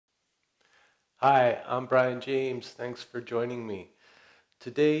Hi, I'm Brian James. Thanks for joining me.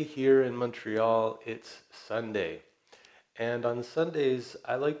 Today here in Montreal, it's Sunday. And on Sundays,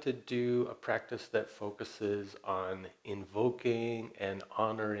 I like to do a practice that focuses on invoking and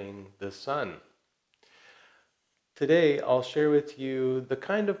honoring the sun. Today, I'll share with you the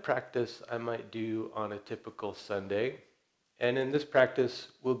kind of practice I might do on a typical Sunday. And in this practice,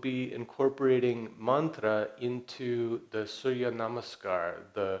 we'll be incorporating mantra into the Surya Namaskar,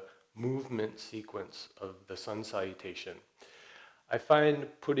 the movement sequence of the sun salutation. I find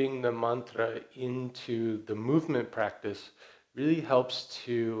putting the mantra into the movement practice really helps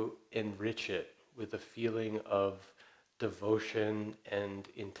to enrich it with a feeling of devotion and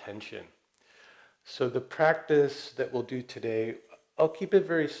intention. So the practice that we'll do today, I'll keep it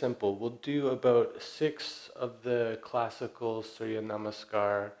very simple. We'll do about 6 of the classical Surya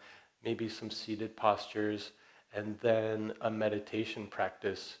Namaskar, maybe some seated postures, and then a meditation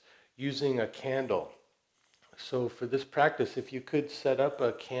practice using a candle. So for this practice, if you could set up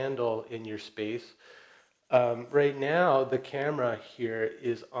a candle in your space. Right now, the camera here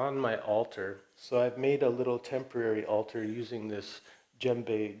is on my altar. So I've made a little temporary altar using this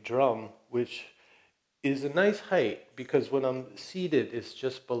djembe drum, which is a nice height because when I'm seated, it's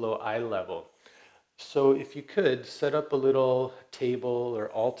just below eye level. So if you could set up a little table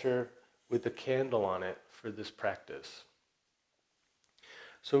or altar with a candle on it for this practice.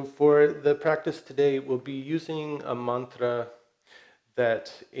 So for the practice today, we'll be using a mantra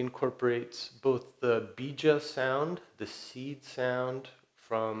that incorporates both the bija sound, the seed sound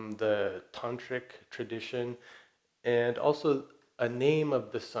from the tantric tradition, and also a name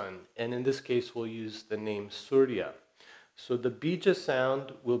of the sun. And in this case, we'll use the name Surya. So the bija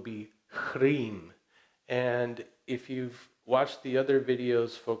sound will be Hrim. And if you've watched the other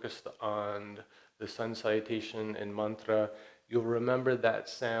videos focused on the sun salutation and mantra, you'll remember that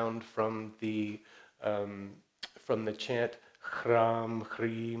sound from the chant Chram,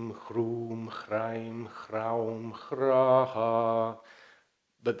 Chrim, Chrum, Chraim, Chraum, Chraha.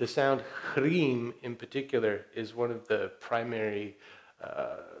 But the sound Chrim in particular is one of the primary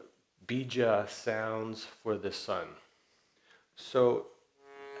bija sounds for the sun. So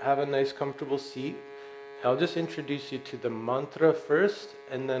have a nice comfortable seat. I'll just introduce you to the mantra first,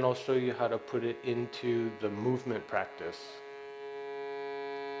 and then I'll show you how to put it into the movement practice.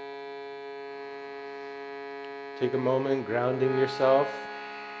 Take a moment grounding yourself.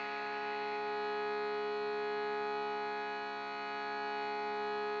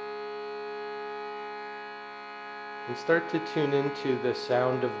 And start to tune into the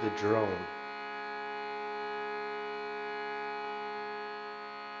sound of the drone.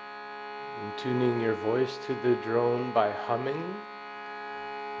 And tuning your voice to the drone by humming.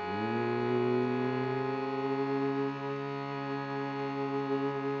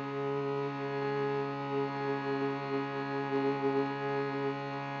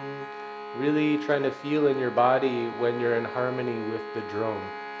 Really trying to feel in your body when you're in harmony with the drone.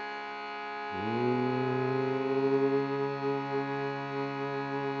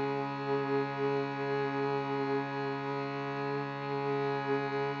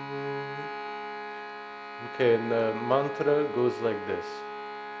 Okay, and the mantra goes like this.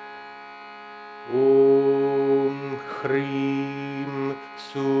 Om Hrim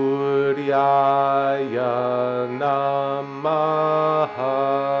Suryaya Namaha.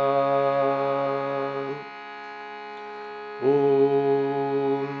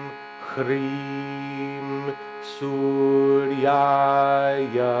 Om Hrim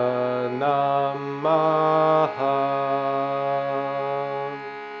Suryaya Namaha.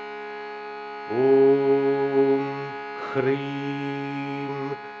 Om Hrim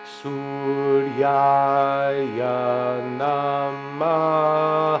Suryaya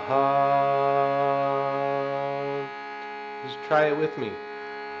Namaha. Just try it with me.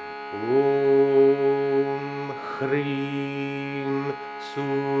 Om Hrim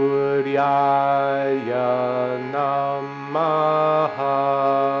Suryaya Namaha.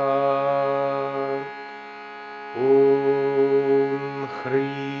 Om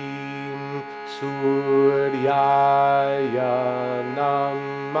Hrim Suryaya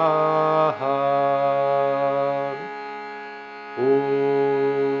Namaha.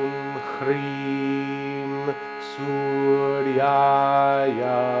 Om Hrim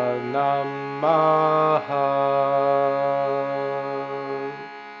Suryaya Namaha.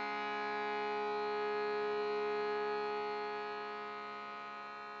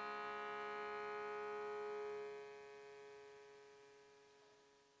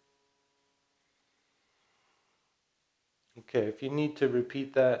 Okay, if you need to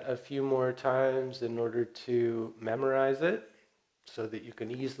repeat that a few more times in order to memorize it, so that you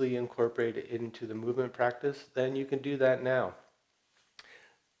can easily incorporate it into the movement practice, then you can do that now.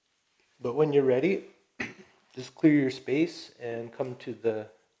 But when you're ready, just clear your space and come to the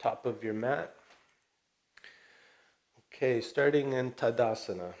top of your mat. Okay, starting in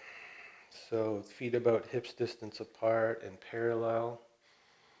Tadasana. So feet about hips distance apart and parallel.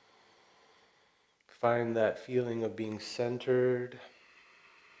 Find that feeling of being centered,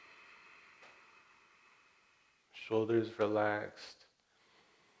 shoulders relaxed,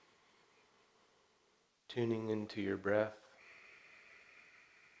 tuning into your breath.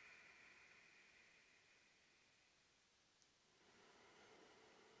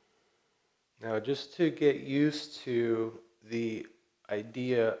 Now, just to get used to the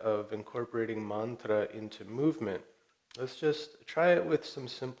idea of incorporating mantra into movement, let's just try it with some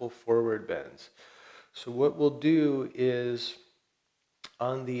simple forward bends. So what we'll do is,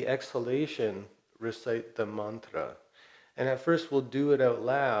 on the exhalation, recite the mantra. And at first we'll do it out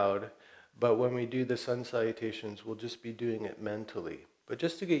loud, but when we do the sun salutations, we'll just be doing it mentally. But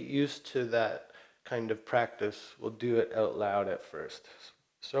just to get used to that kind of practice, we'll do it out loud at first.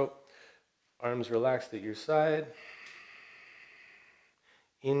 So, arms relaxed at your side.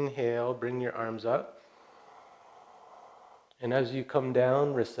 Inhale, bring your arms up. And as you come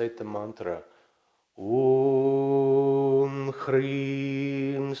down, recite the mantra. Om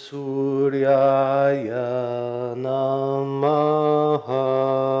Hrim Suryaya Namaha.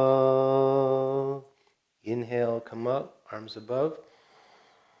 Inhale, come up, arms above.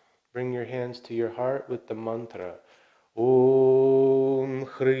 Bring your hands to your heart with the mantra. Om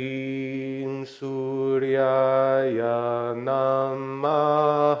Hrim Suryaya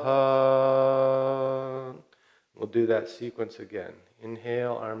Namaha. We'll do that sequence again.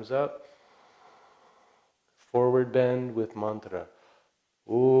 Inhale, arms up. Forward bend with mantra.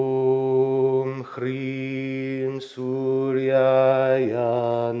 Om Hrim Suryaya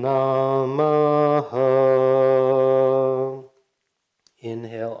Namaha.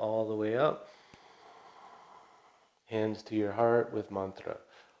 Inhale all the way up. Hands to your heart with mantra.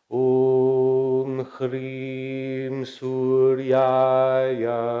 Om Hrim Suryaya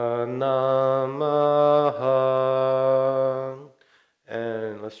Namaha.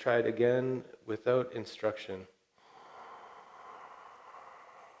 And let's try it again without instruction.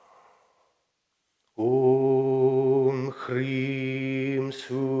 Om Hrim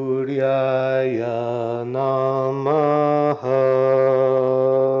Suryaya Namaha.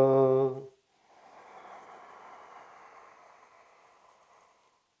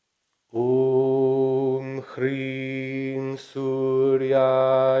 Om Hrim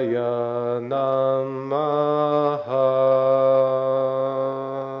Suryaya Namaha.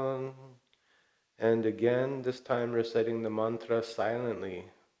 And again, this time reciting the mantra silently.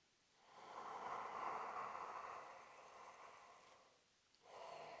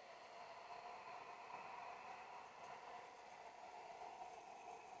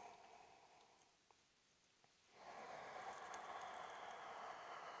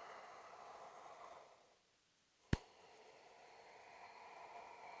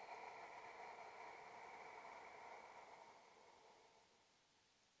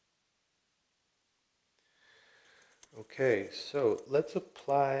 Okay, so let's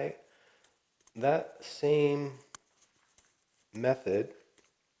apply that same method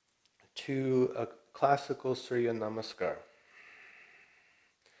to a classical Surya Namaskar.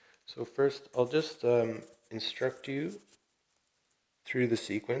 So first, I'll just instruct you through the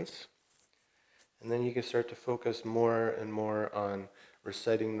sequence, and then you can start to focus more and more on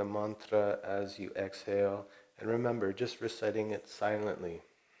reciting the mantra as you exhale. And remember, just reciting it silently.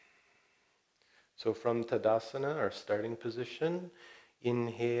 So from Tadasana, our starting position,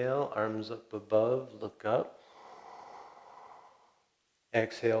 inhale, arms up above, look up.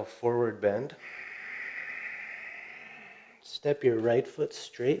 Exhale, forward bend. Step your right foot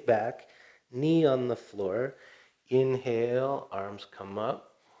straight back, knee on the floor. Inhale, arms come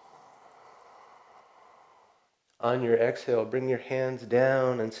up. On your exhale, bring your hands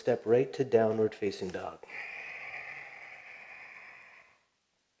down and step right to downward facing dog.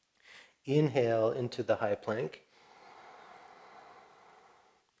 Inhale into the high plank.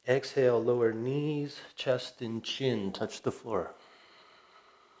 Exhale, lower knees, chest and chin touch the floor.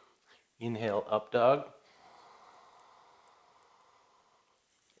 Inhale, up dog.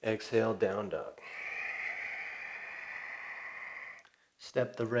 Exhale, down dog.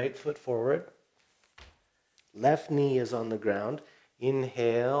 Step the right foot forward. Left knee is on the ground.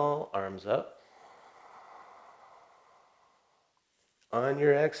 Inhale, arms up. On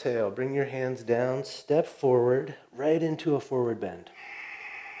your exhale, bring your hands down, step forward, right into a forward bend.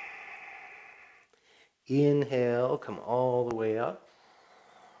 Inhale, come all the way up.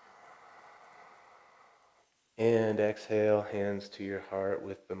 And exhale, hands to your heart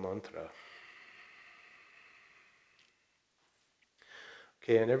with the mantra.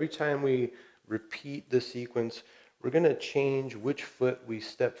 Okay, and every time we repeat the sequence, we're going to change which foot we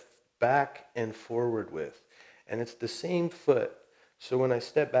step back and forward with. And it's the same foot. So when I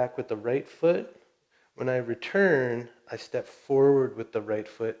step back with the right foot, when I return, I step forward with the right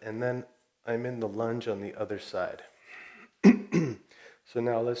foot, and then I'm in the lunge on the other side. So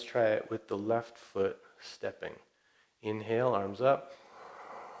now let's try it with the left foot stepping. Inhale, arms up.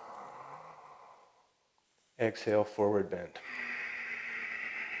 Exhale, forward bend.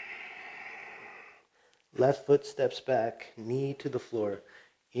 Left foot steps back, knee to the floor.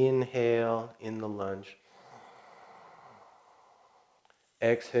 Inhale in the lunge.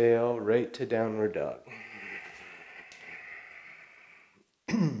 Exhale, right to downward dog.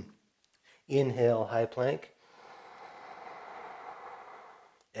 Inhale, high plank.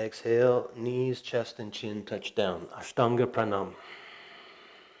 Exhale, knees, chest, and chin touch down. Ashtanga pranam.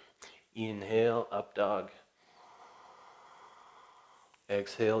 Inhale, up dog.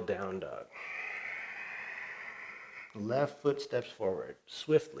 Exhale, down dog. Left foot steps forward,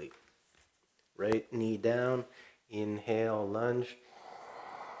 swiftly. Right knee down. Inhale, lunge.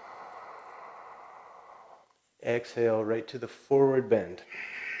 Exhale, right to the forward bend.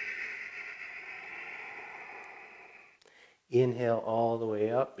 Inhale all the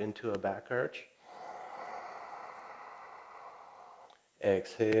way up into a back arch.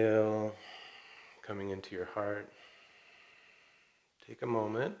 Exhale, coming into your heart. Take a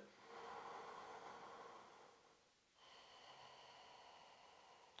moment.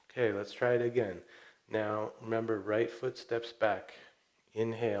 Okay, let's try it again. Now, remember, right foot steps back.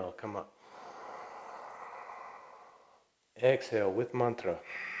 Inhale, come up. Exhale with mantra.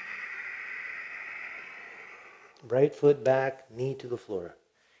 Right foot back, knee to the floor.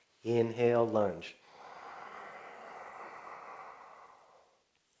 Inhale, lunge.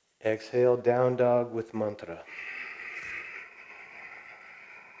 Exhale, down dog with mantra.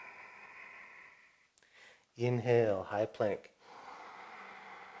 Inhale, high plank.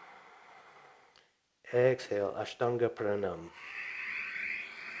 Exhale, Ashtanga pranam.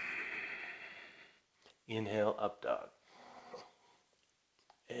 Inhale, up dog.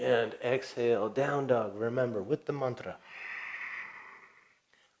 And exhale, down dog. Remember, with the mantra.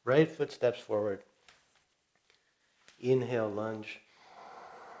 Right foot steps forward. Inhale, lunge.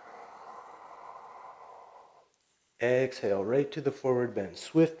 Exhale, right to the forward bend.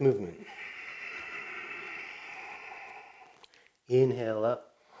 Swift movement. Inhale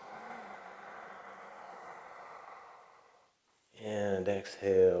up. And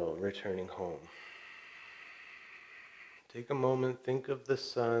exhale, returning home. Take a moment, think of the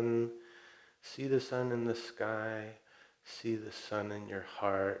sun. See the sun in the sky. See the sun in your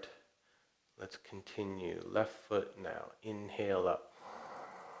heart. Let's continue. Left foot now. Inhale up.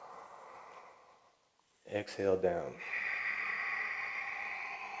 Exhale down.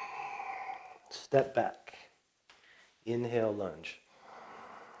 Step back. Inhale, lunge.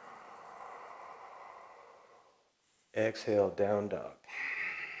 Exhale, down dog.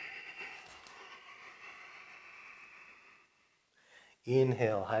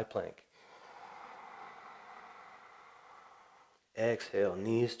 Inhale, high plank. Exhale,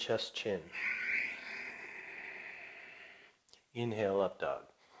 knees, chest, chin. Inhale, up dog.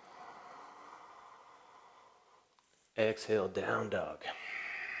 Exhale, down dog.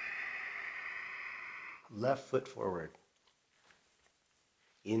 Left foot forward.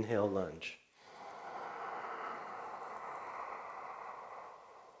 Inhale, lunge.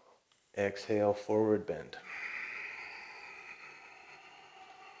 Exhale, forward bend.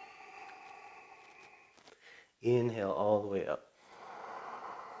 Inhale all the way up.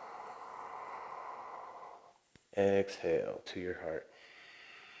 Exhale to your heart.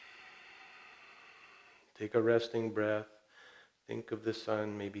 Take a resting breath. Think of the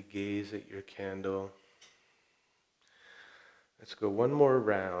sun, maybe gaze at your candle. Let's go one more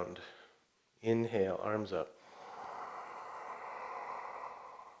round. Inhale, arms up.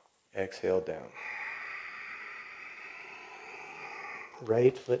 Exhale down.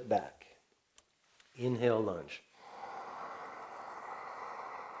 Right foot back. Inhale, lunge.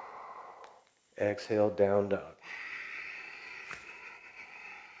 Exhale, down dog.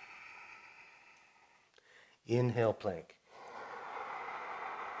 Inhale, plank.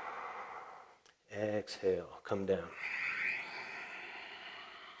 Exhale, come down.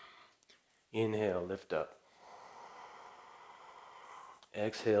 Inhale, lift up.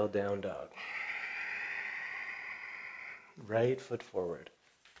 Exhale, down dog. Right foot forward.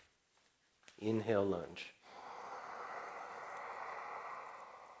 Inhale, lunge.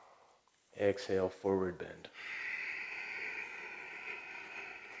 Exhale, forward bend.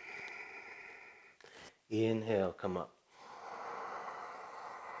 Inhale, come up.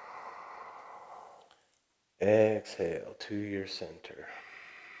 Exhale to your center.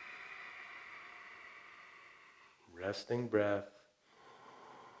 Resting breath.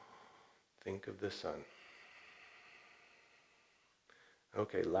 Think of the sun.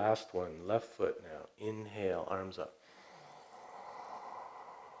 Okay, last one. Left foot now. Inhale, arms up.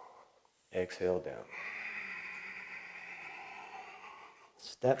 Exhale down.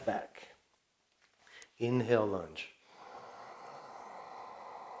 Step back. Inhale, lunge.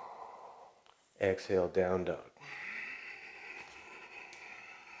 Exhale, down dog.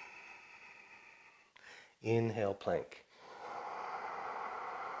 Inhale, plank.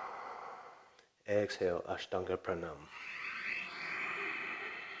 Exhale, Ashtanga Pranam.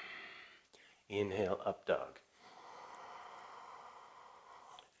 Inhale, up dog.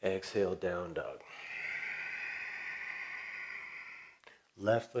 Exhale, down dog.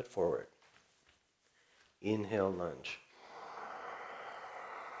 Left foot forward. Inhale, lunge.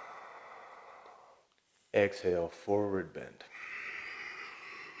 Exhale, forward bend.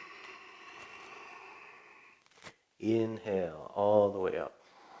 Inhale, all the way up.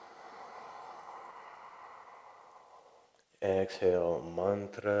 Exhale,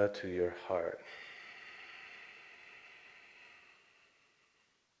 mantra to your heart.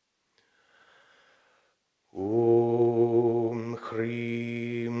 Om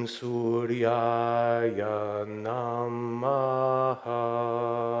Hrim Suryaya Namaha.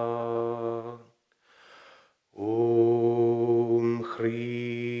 Om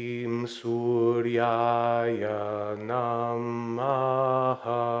Hrim Suryaya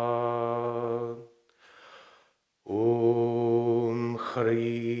Namaha. Om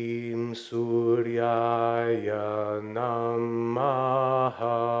Hrim Suryaya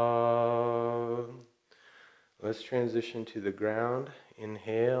Namaha. Let's transition to the ground.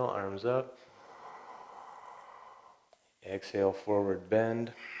 Inhale, arms up. Exhale, forward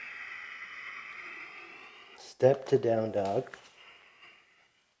bend. Step to down dog.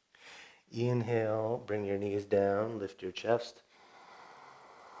 Inhale, bring your knees down, lift your chest.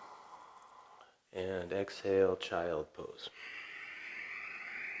 And exhale, child pose.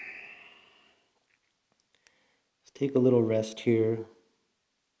 Let's take a little rest here.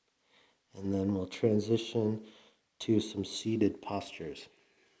 And then we'll transition to some seated postures.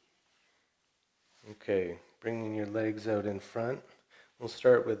 Okay, bringing your legs out in front. We'll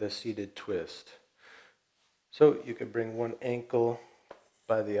start with a seated twist. So you could bring one ankle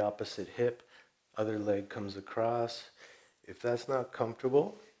by the opposite hip, other leg comes across. If that's not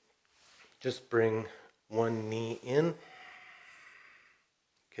comfortable, just bring one knee in,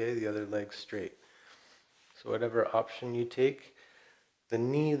 okay, the other leg straight. So whatever option you take, the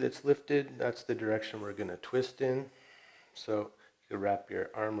knee that's lifted, that's the direction we're going to twist in. So you can wrap your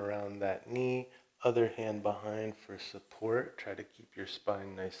arm around that knee, other hand behind for support. Try to keep your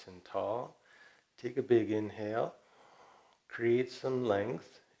spine nice and tall. Take a big inhale, create some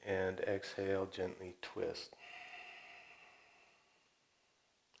length, and exhale, gently twist.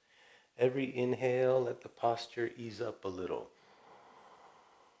 Every inhale, let the posture ease up a little.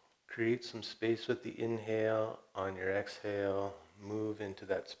 Create some space with the inhale. On your exhale, move into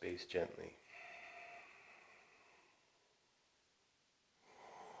that space gently.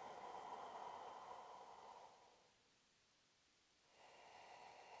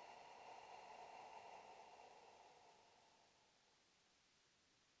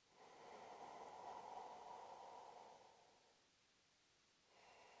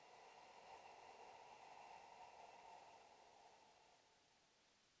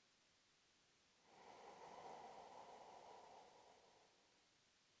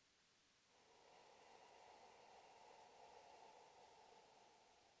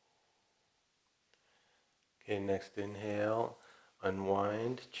 Okay, next inhale,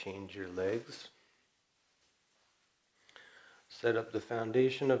 unwind, change your legs. Set up the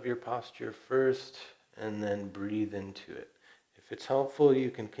foundation of your posture first, and then breathe into it. If it's helpful, you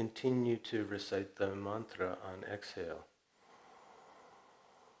can continue to recite the mantra on exhale.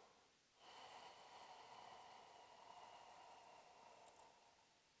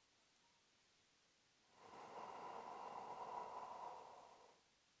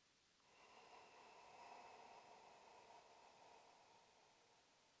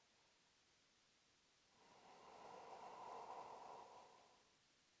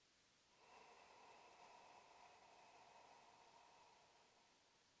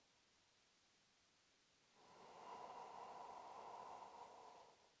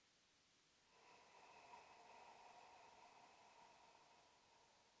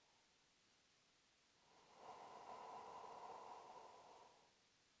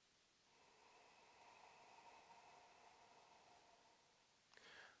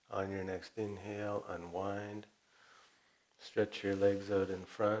 On your next inhale, unwind. Stretch your legs out in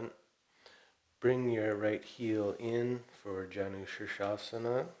front. Bring your right heel in for Janu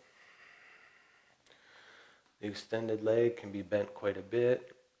Shirshasana. The extended leg can be bent quite a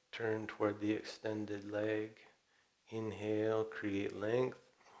bit. Turn toward the extended leg. Inhale, create length.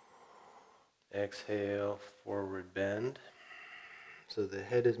 Exhale, forward bend. So the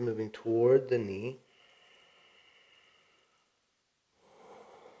head is moving toward the knee.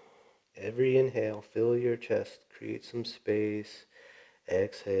 Every inhale, fill your chest, create some space.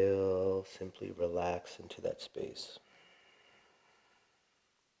 Exhale, simply relax into that space.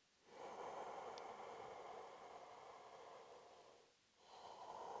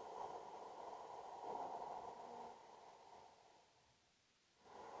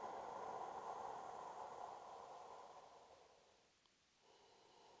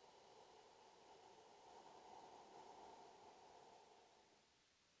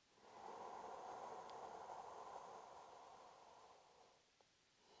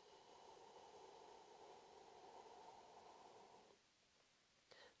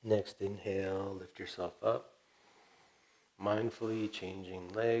 Next inhale, lift yourself up. Mindfully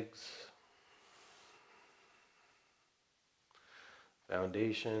changing legs.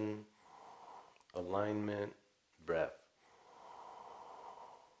 Foundation, alignment, breath.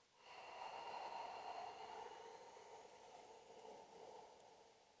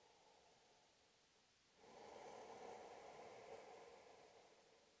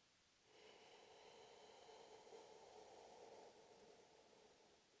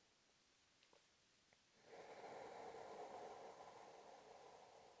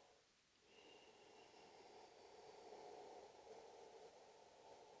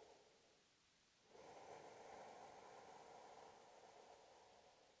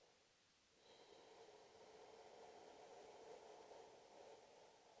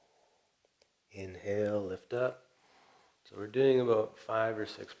 Inhale, lift up. So we're doing about 5 or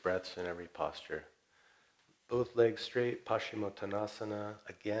 6 breaths in every posture. Both legs straight, Paschimottanasana.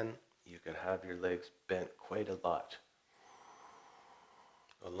 Again, you can have your legs bent quite a lot.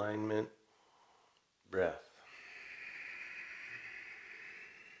 Alignment, breath.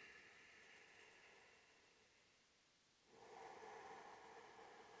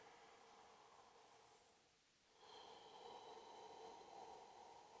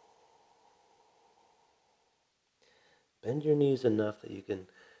 Bend your knees enough that you can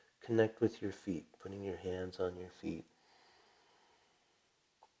connect with your feet, putting your hands on your feet.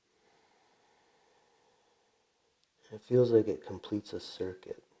 It feels like it completes a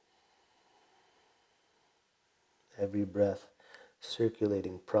circuit. Every breath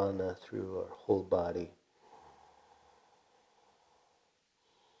circulating prana through our whole body.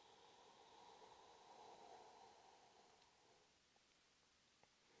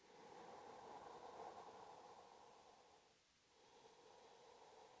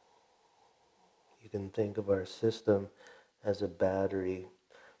 You can think of our system as a battery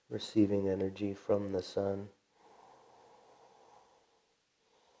receiving energy from the sun.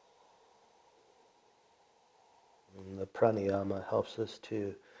 And the pranayama helps us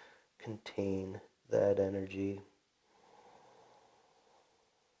to contain that energy,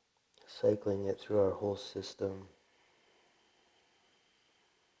 cycling it through our whole system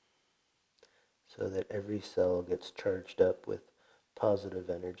so that every cell gets charged up with positive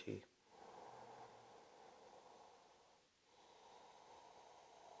energy.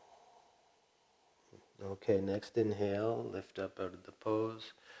 Okay, next inhale, lift up out of the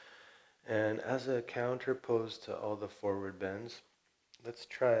pose. And as a counter pose to all the forward bends, let's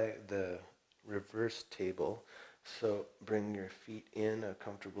try the reverse table. So bring your feet in a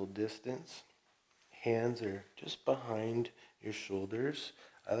comfortable distance. Hands are just behind your shoulders.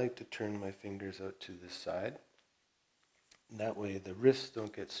 I like to turn my fingers out to the side. That way the wrists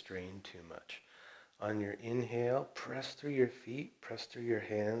don't get strained too much. On your inhale, press through your feet, press through your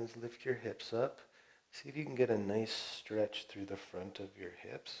hands, lift your hips up. See if you can get a nice stretch through the front of your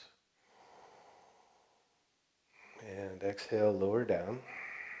hips. And exhale, lower down.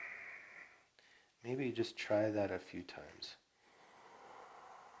 Maybe just try that a few times.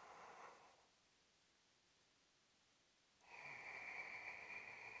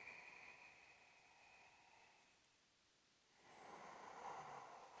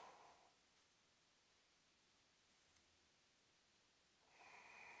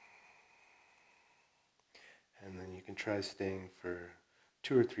 And then you can try staying for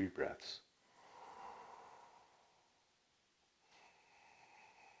 2 or 3 breaths.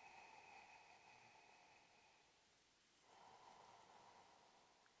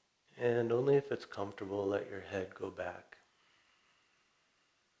 And only if it's comfortable, let your head go back.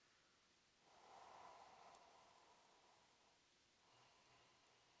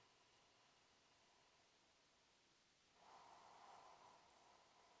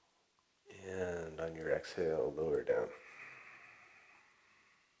 on your exhale, lower down.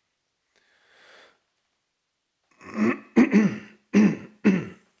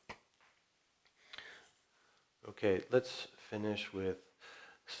 Okay, let's finish with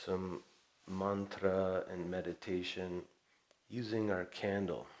some mantra and meditation using our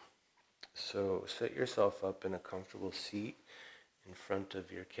candle. So set yourself up in a comfortable seat in front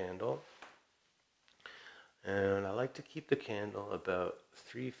of your candle. And I like to keep the candle about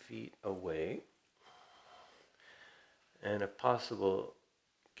 3 feet away. And if possible,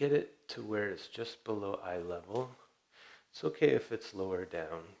 get it to where it's just below eye level. It's okay if it's lower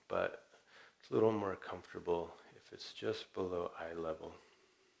down, but it's a little more comfortable if it's just below eye level.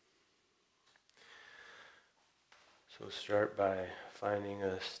 So start by finding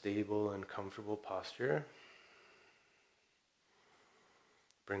a stable and comfortable posture.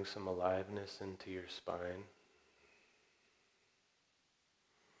 Bring some aliveness into your spine.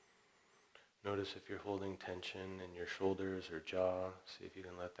 Notice if you're holding tension in your shoulders or jaw. See if you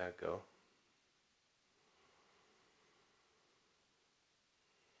can let that go.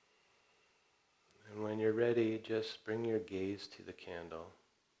 And when you're ready, just bring your gaze to the candle.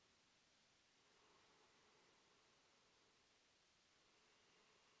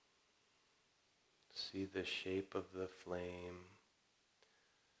 See the shape of the flame.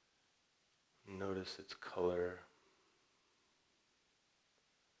 Notice its color,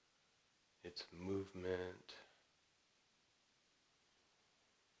 its movement.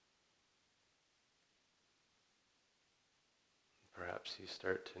 Perhaps you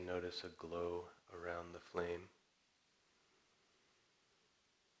start to notice a glow around the flame.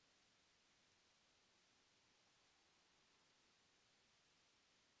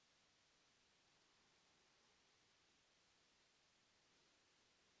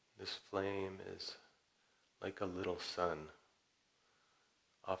 This flame is like a little sun,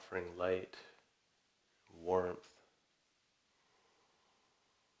 offering light, warmth.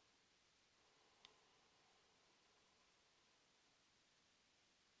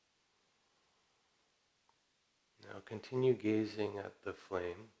 Now continue gazing at the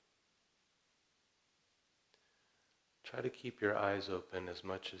flame. Try to keep your eyes open as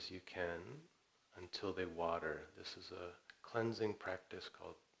much as you can until they water. This is a cleansing practice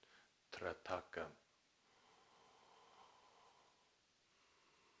called trataka.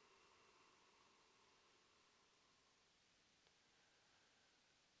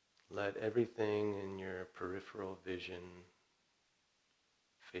 Let everything in your peripheral vision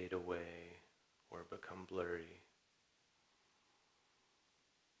fade away or become blurry,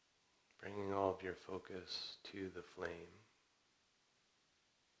 bringing all of your focus to the flame.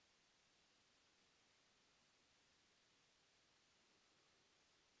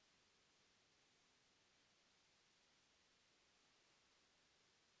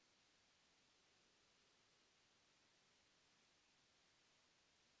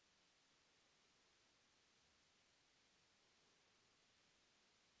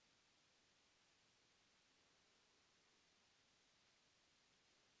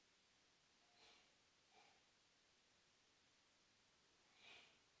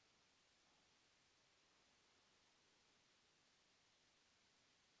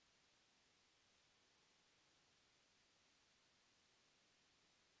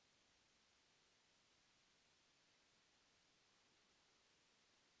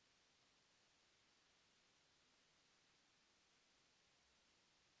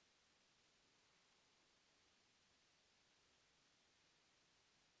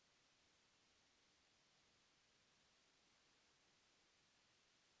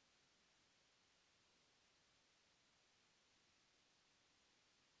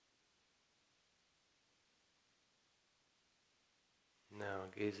 Now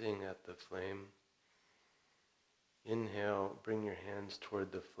gazing at the flame, inhale, bring your hands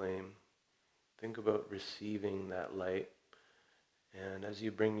toward the flame. Think about receiving that light. And as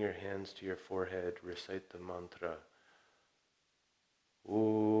you bring your hands to your forehead, recite the mantra.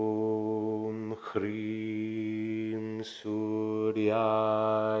 Om Hrim Suryaya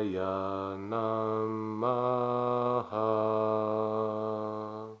Namaha.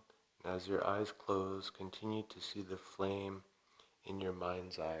 As your eyes close, continue to see the flame in your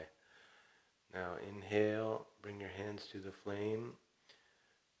mind's eye. Now inhale, bring your hands to the flame.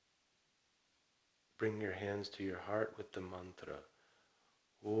 Bring your hands to your heart with the mantra.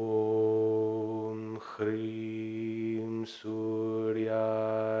 Om Hrim Suryaya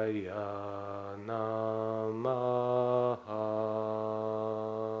Namaha.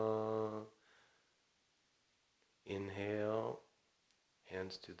 Inhale,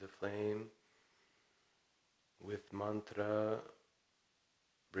 hands to the flame with mantra.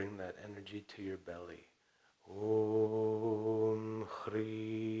 Bring that energy to your belly. Om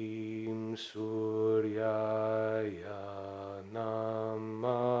Hrim Suryaya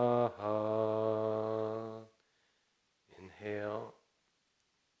Namaha. Inhale,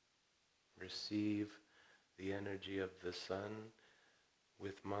 receive the energy of the sun.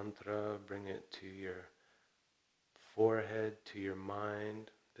 With mantra, bring it to your forehead, to your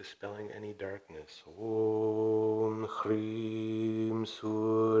mind, dispelling any darkness. Om Hrim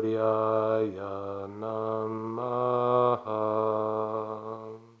Suryaya Namaha.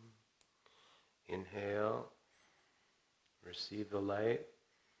 Inhale, receive the light,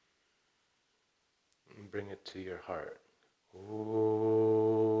 and bring it to your heart.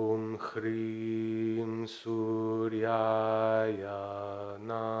 Om Hrim Suryaya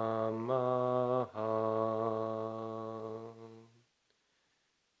Namaha.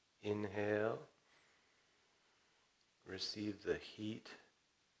 Inhale, receive the heat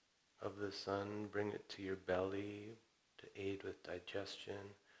of the sun, bring it to your belly to aid with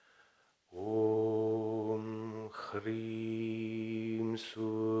digestion. Om Hrim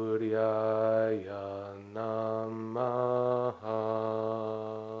Suryaya Namaha.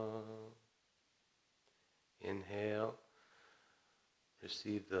 Inhale,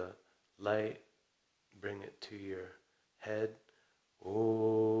 receive the light, bring it to your head.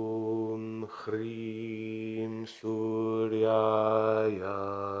 Om Hrim Suryaya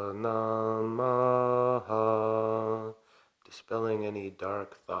Namaha. Dispelling any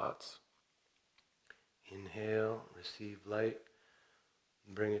dark thoughts. Inhale, receive light,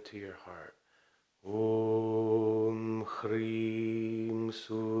 bring it to your heart. Om Hrim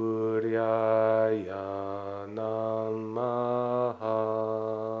Suryaya Namaha.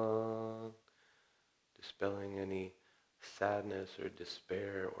 Dispelling any sadness or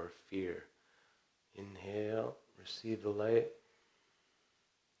despair or fear. Inhale, receive the light,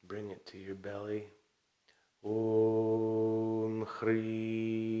 bring it to your belly. Om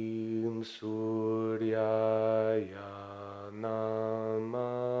Hrim Suryaya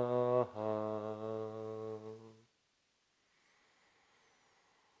Namaha.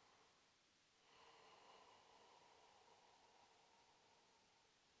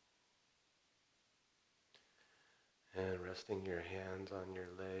 And resting your hands on your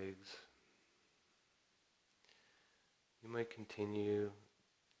legs, you might continue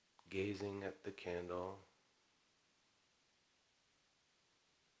gazing at the candle.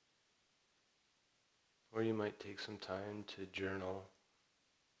 Or you might take some time to journal,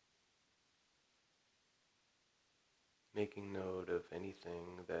 making note of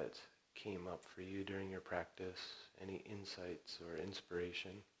anything that came up for you during your practice, any insights or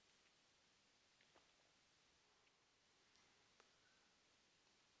inspiration.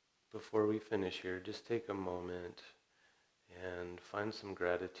 Before we finish here, just take a moment and find some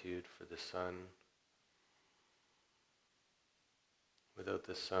gratitude for the sun. Without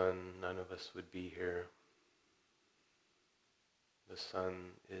the sun, none of us would be here. The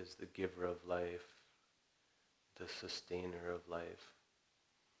sun is the giver of life, the sustainer of life.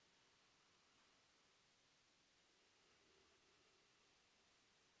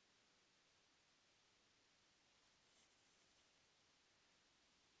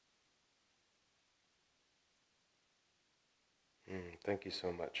 Thank you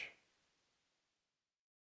so much.